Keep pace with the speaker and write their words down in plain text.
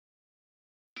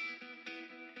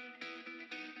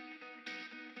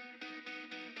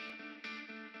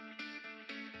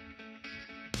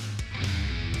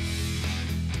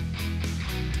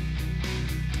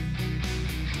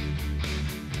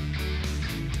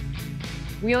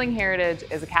Wheeling Heritage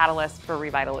is a catalyst for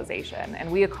revitalization,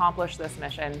 and we accomplish this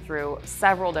mission through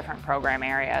several different program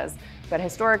areas, but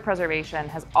historic preservation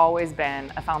has always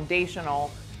been a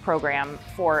foundational program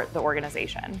for the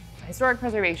organization. Historic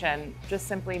preservation just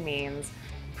simply means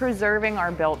preserving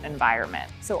our built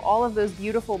environment. So all of those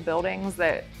beautiful buildings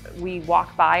that we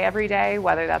walk by every day,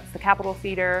 whether that's the Capitol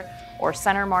Theater or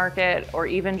Center Market or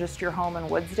even just your home in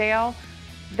Woodsdale,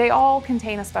 they all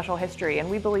contain a special history, and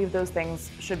we believe those things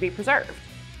should be preserved.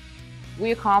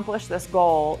 We accomplish this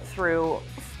goal through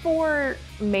 4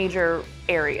 major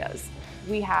areas.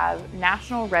 We have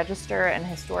National Register and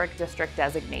Historic District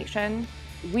designation.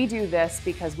 We do this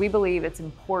because we believe it's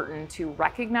important to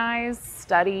recognize,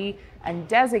 study, and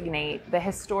designate the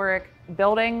historic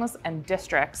buildings and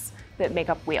districts that make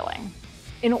up Wheeling.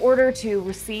 In order to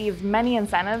receive many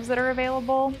incentives that are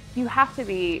available, you have to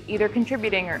be either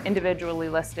contributing or individually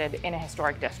listed in a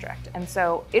historic district. And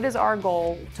so it is our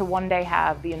goal to one day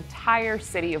have the entire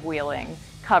city of Wheeling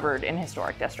covered in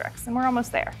historic districts, and we're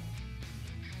almost there.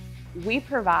 We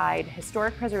provide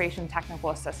historic preservation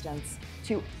technical assistance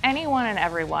to anyone and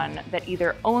everyone that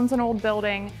either owns an old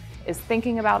building, is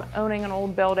thinking about owning an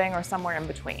old building, or somewhere in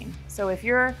between. So if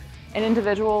you're an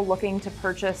individual looking to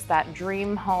purchase that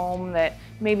dream home that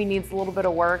maybe needs a little bit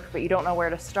of work, but you don't know where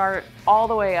to start, all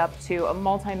the way up to a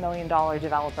multi-million-dollar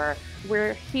developer,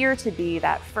 we're here to be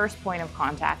that first point of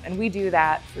contact. And we do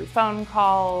that through phone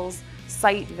calls,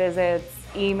 site visits,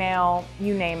 email,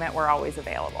 you name it, we're always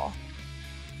available.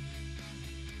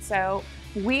 So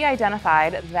we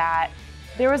identified that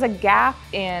there was a gap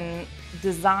in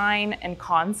design and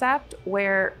concept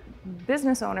where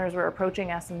business owners were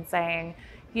approaching us and saying,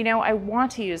 you know, I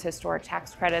want to use historic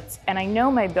tax credits and I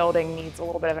know my building needs a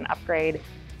little bit of an upgrade,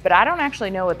 but I don't actually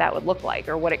know what that would look like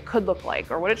or what it could look like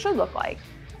or what it should look like.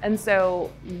 And so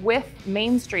with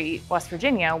Main Street, West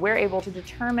Virginia, we're able to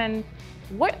determine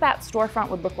what that storefront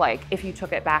would look like if you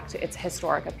took it back to its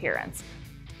historic appearance.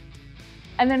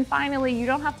 And then finally, you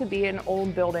don't have to be an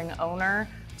old building owner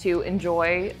to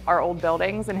enjoy our old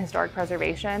buildings and historic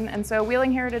preservation. And so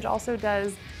Wheeling Heritage also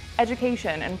does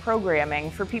education and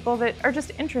programming for people that are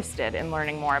just interested in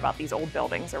learning more about these old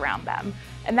buildings around them.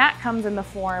 And that comes in the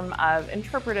form of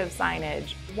interpretive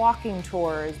signage, walking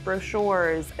tours,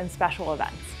 brochures, and special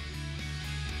events.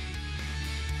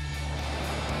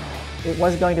 It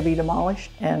was going to be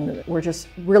demolished, and we're just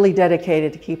really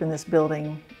dedicated to keeping this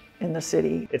building in the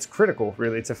city. It's critical,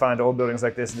 really, to find old buildings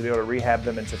like this and to be able to rehab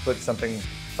them and to put something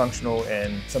functional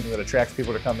and something that attracts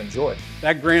people to come enjoy.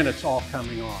 That granite's all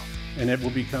coming off, and it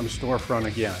will become storefront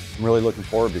again. I'm really looking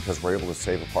forward because we're able to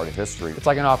save a part of history. It's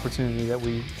like an opportunity that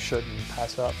we shouldn't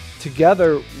pass up.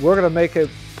 Together, we're going to make a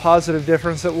positive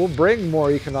difference that will bring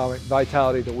more economic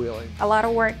vitality to Wheeling. A lot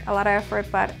of work, a lot of effort,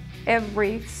 but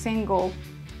every single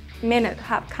minute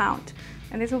have count,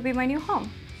 and this will be my new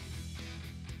home.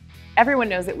 Everyone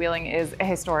knows that Wheeling is a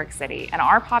historic city, and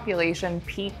our population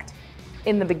peaked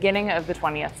in the beginning of the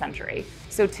 20th century.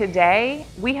 So today,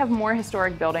 we have more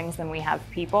historic buildings than we have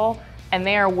people, and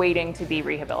they are waiting to be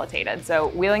rehabilitated. So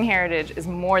Wheeling Heritage is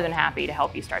more than happy to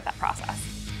help you start that process.